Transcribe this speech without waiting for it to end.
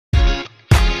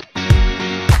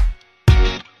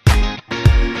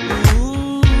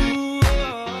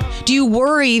Do you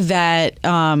worry that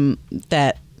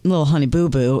that little honey boo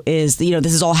boo is,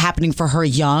 this is all happening for her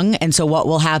young, and so what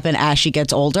will happen as she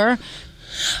gets older?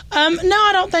 No,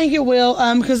 I don't think it will.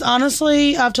 Because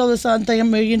honestly, I've told this thing a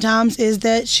million times, is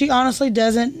that she honestly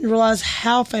doesn't realize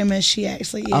how famous she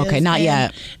actually is. Okay, not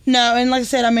yet. No, and like I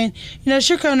said, I mean,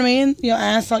 she'll come to me and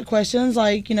ask like questions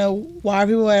like, why are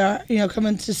people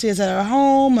coming to see us at our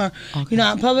home or out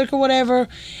in public or whatever.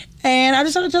 And I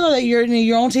just have to tell her that you're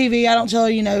on TV. I don't tell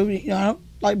her, I don't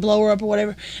like blow her up or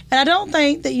whatever. And I don't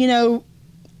think that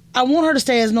I want her to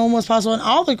stay as normal as possible, and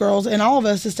all the girls and all of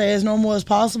us to stay as normal as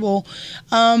possible.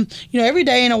 Every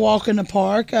day in a walk in the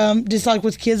park, just like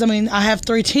with kids. I mean, I have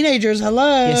 3 teenagers.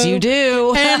 Hello. Yes, you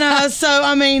do. And so,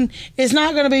 I mean, it's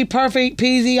not going to be perfect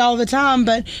peasy all the time,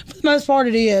 but for the most part,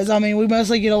 it is. I mean, we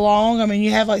mostly get along. I mean,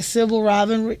 you have like civil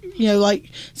rivalry, like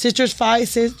sisters fight,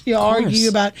 argue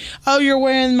about, oh, you're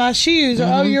wearing my shoes, or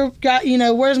oh, you're got,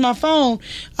 where's my phone?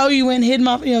 Oh, you went and hid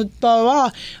my, blah, blah,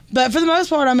 blah. But for the most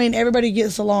part, I mean, everybody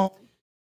gets along.